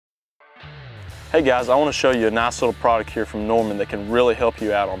Hey guys, I want to show you a nice little product here from Norman that can really help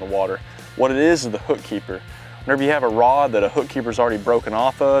you out on the water. What it is the hook keeper. Whenever you have a rod that a hook keeper's already broken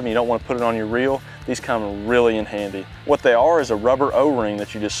off of and you don't want to put it on your reel, these come really in handy. What they are is a rubber O-ring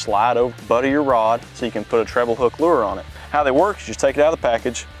that you just slide over the butt of your rod so you can put a treble hook lure on it. How they work is you just take it out of the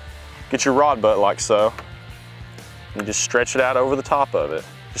package, get your rod butt like so, and you just stretch it out over the top of it.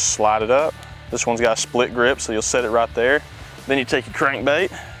 Just slide it up. This one's got a split grip, so you'll set it right there. Then you take your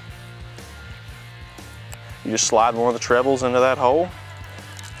crankbait, you just slide one of the trebles into that hole,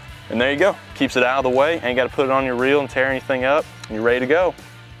 and there you go. Keeps it out of the way, ain't got to put it on your reel and tear anything up, and you're ready to go.